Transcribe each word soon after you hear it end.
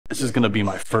This is gonna be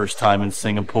my first time in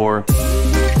Singapore.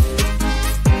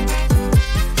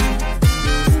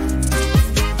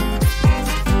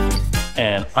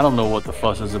 And I don't know what the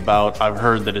fuss is about. I've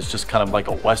heard that it's just kind of like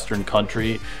a Western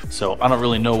country, so I don't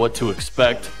really know what to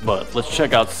expect, but let's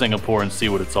check out Singapore and see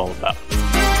what it's all about.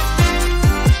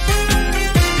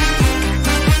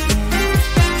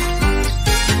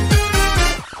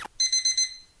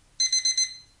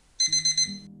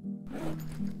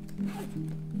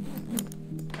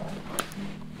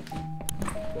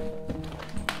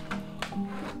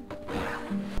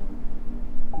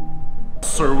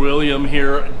 Sir William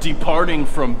here, departing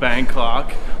from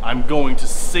Bangkok. I'm going to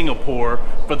Singapore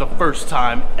for the first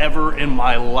time ever in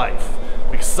my life.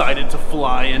 I'm excited to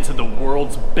fly into the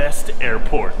world's best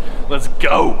airport. Let's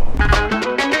go!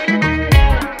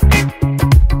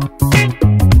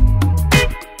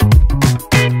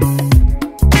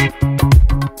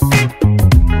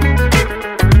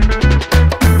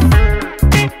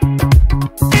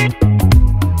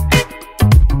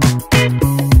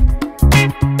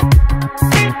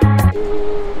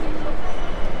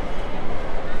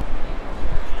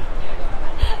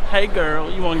 Hey girl,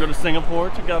 you want to go to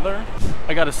Singapore together?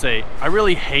 I gotta say, I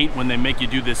really hate when they make you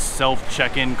do this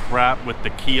self-check-in crap with the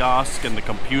kiosk and the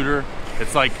computer.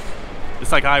 It's like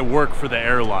I work for the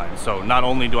airline, so not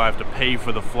only do I have to pay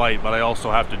for the flight, but I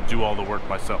also have to do all the work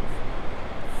myself.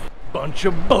 Bunch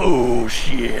of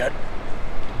bullshit.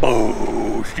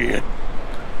 Bullshit.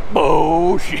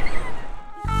 Bullshit.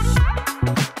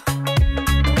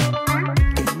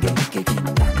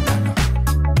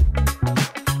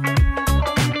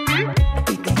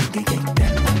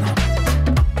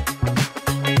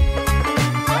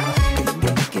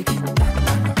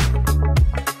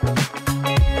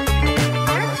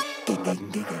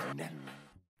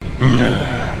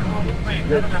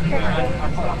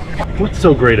 What's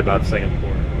so great about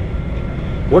Singapore?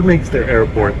 What makes their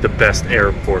airport the best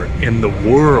airport in the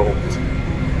world?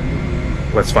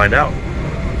 Let's find out.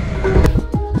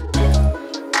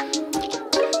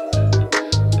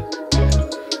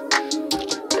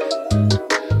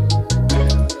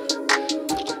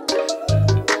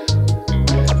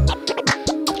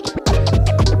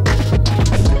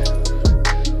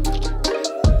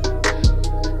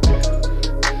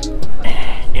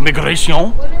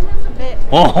 Immigration.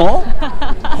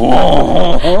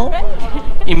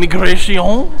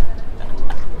 Immigration.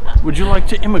 Would you like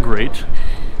to immigrate?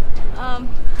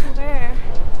 Where?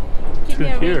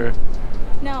 To here.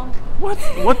 No. What?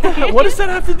 What the hell? What does that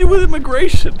have to do with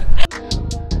immigration?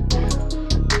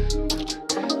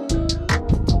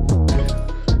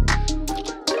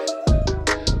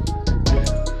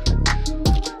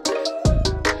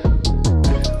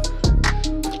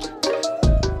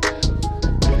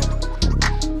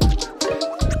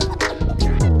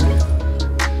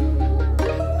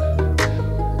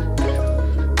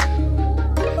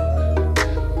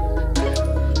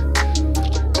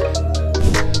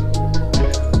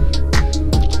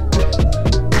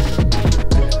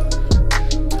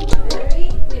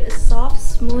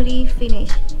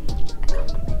 Finish.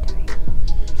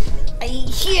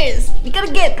 Cheers! We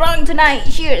gotta get drunk tonight.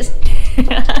 Cheers!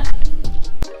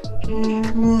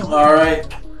 Alright.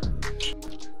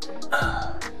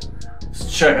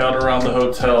 Let's check out around the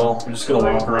hotel. I'm just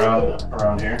gonna walk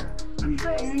around here.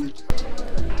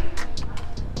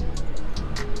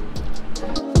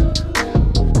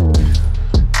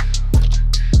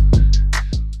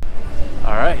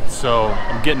 Alright, so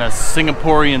I'm getting a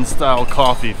Singaporean style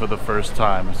coffee for the first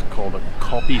time. It's called a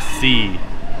Kopi C.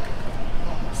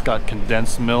 It's got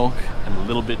condensed milk and a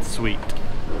little bit sweet.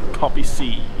 Kopi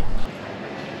C.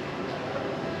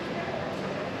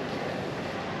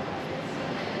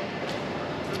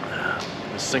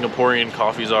 The Singaporean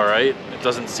coffee's alright. It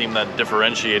doesn't seem that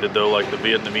differentiated though like the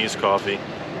Vietnamese coffee.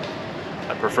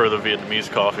 I prefer the Vietnamese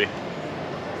coffee.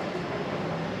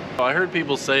 I heard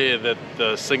people say that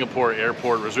the Singapore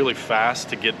airport was really fast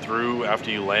to get through after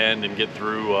you land and get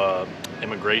through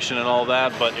immigration and all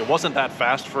that, but it wasn't that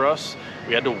fast for us.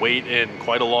 We had to wait in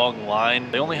quite a long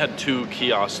line. They only had 2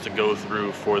 kiosks to go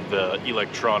through for the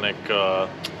electronic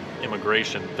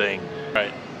immigration thing. All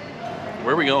right,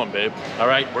 where are we going, babe? All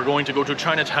right, we're going to go to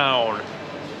Chinatown.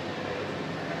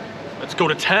 Let's go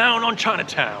to town on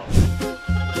Chinatown.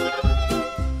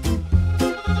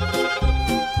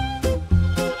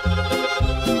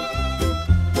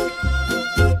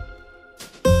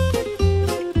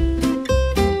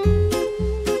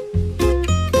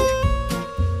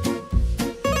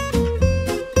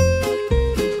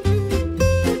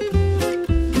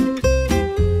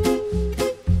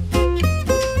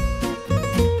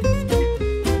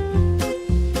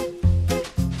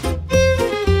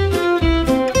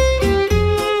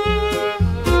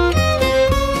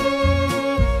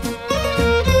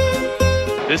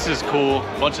 is cool.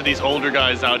 A bunch of these older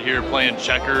guys out here playing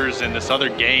checkers and this other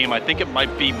game. I think it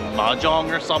might be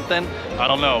mahjong or something. I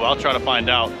don't know. I'll try to find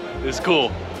out. It's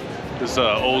cool. This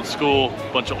old school,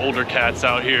 bunch of older cats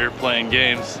out here playing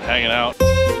games, hanging out.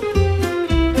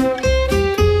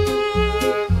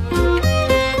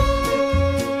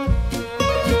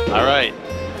 All right,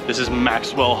 this is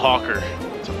Maxwell Hawker.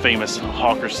 It's a famous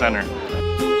Hawker Center.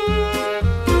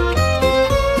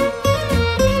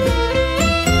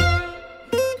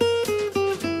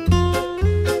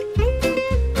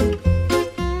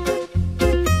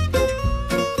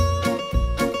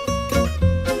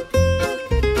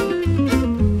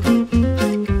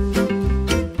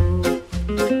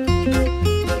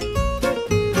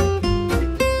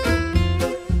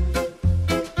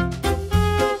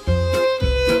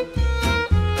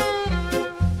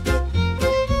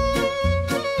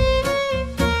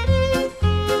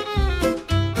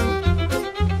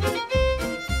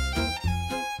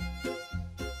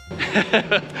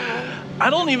 I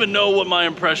don't even know what my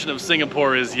impression of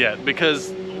Singapore is yet,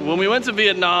 because when we went to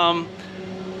Vietnam,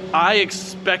 I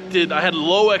had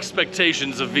low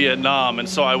expectations of Vietnam, and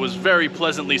so I was very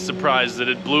pleasantly surprised that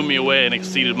it blew me away and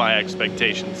exceeded my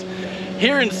expectations.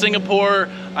 Here in Singapore,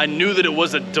 I knew that it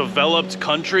was a developed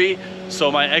country,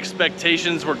 so my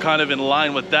expectations were kind of in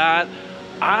line with that.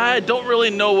 I don't really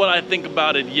know what I think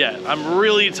about it yet. I'm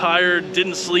really tired,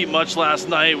 didn't sleep much last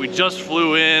night, we just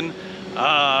flew in.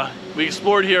 We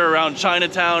explored here around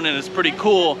Chinatown and it's pretty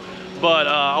cool, but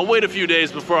I'll wait a few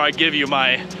days before I give you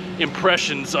my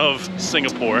impressions of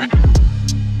Singapore.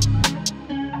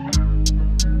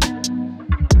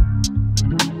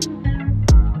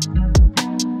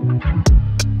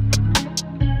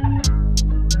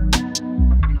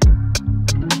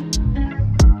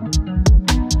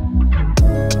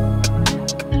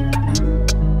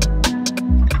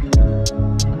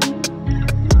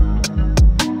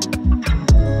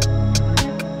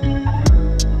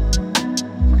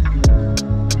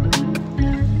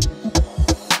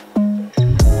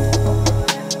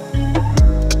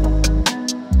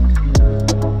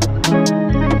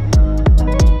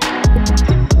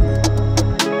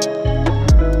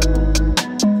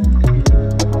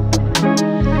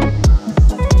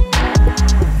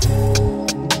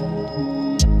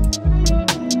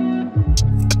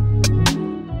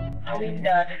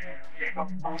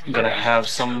 I'm gonna have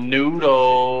some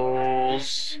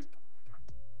noodles.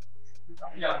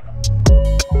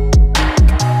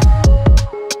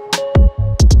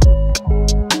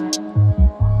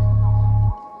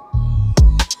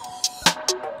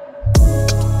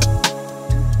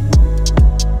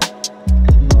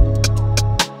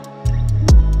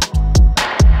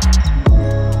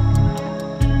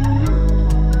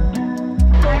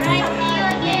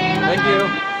 Thank you.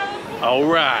 All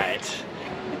right.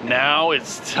 Now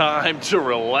it's time to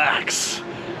relax.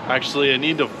 Actually, I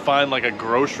need to find like a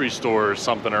grocery store or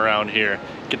something around here.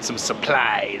 Get some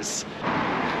supplies.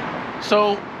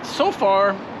 So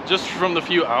far, just from the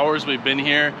few hours we've been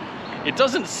here, it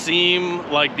doesn't seem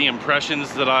like the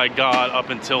impressions that I got up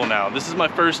until now. This is my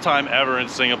first time ever in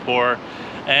Singapore,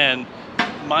 and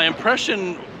my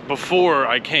impression before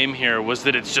I came here was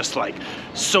that it's just like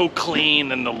so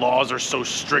clean and the laws are so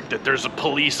strict that there's a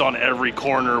police on every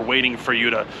corner waiting for you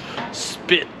to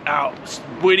spit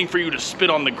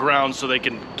on the ground so they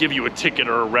can give you a ticket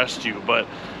or arrest you. But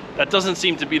that doesn't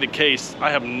seem to be the case. I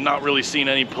have not really seen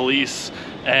any police,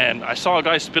 and I saw a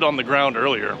guy spit on the ground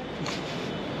earlier.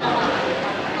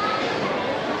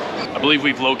 I believe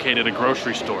we've located a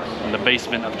grocery store in the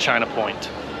basement of China Point.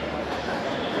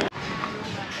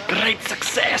 Great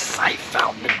success! I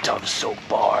found the Dove soap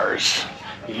bars.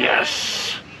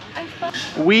 Yes.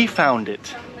 We found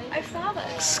it. I found it.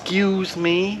 Excuse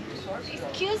me?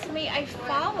 Excuse me, I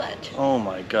found it. Oh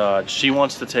my god, she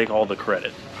wants to take all the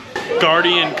credit.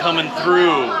 Guardian coming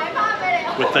through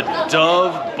with the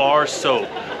Dove bar soap.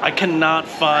 I cannot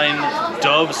find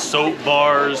Dove soap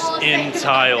bars in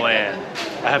Thailand.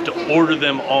 I have to order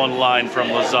them online from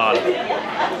Lazada.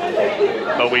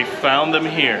 But we found them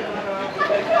here.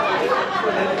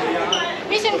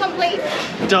 Mission complete.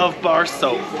 Dove bar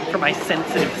soap for my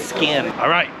sensitive skin. All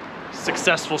right,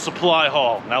 successful supply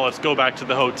haul. Now let's go back to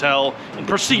the hotel and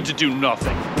proceed to do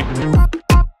nothing.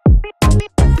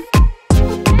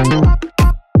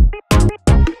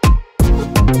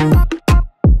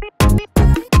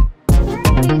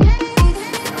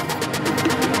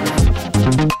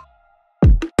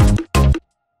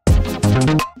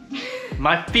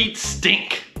 My feet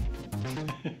stink.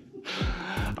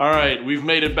 All right, we've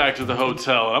made it back to the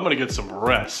hotel, and I'm gonna get some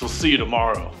rest. We'll see you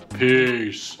tomorrow.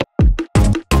 Peace.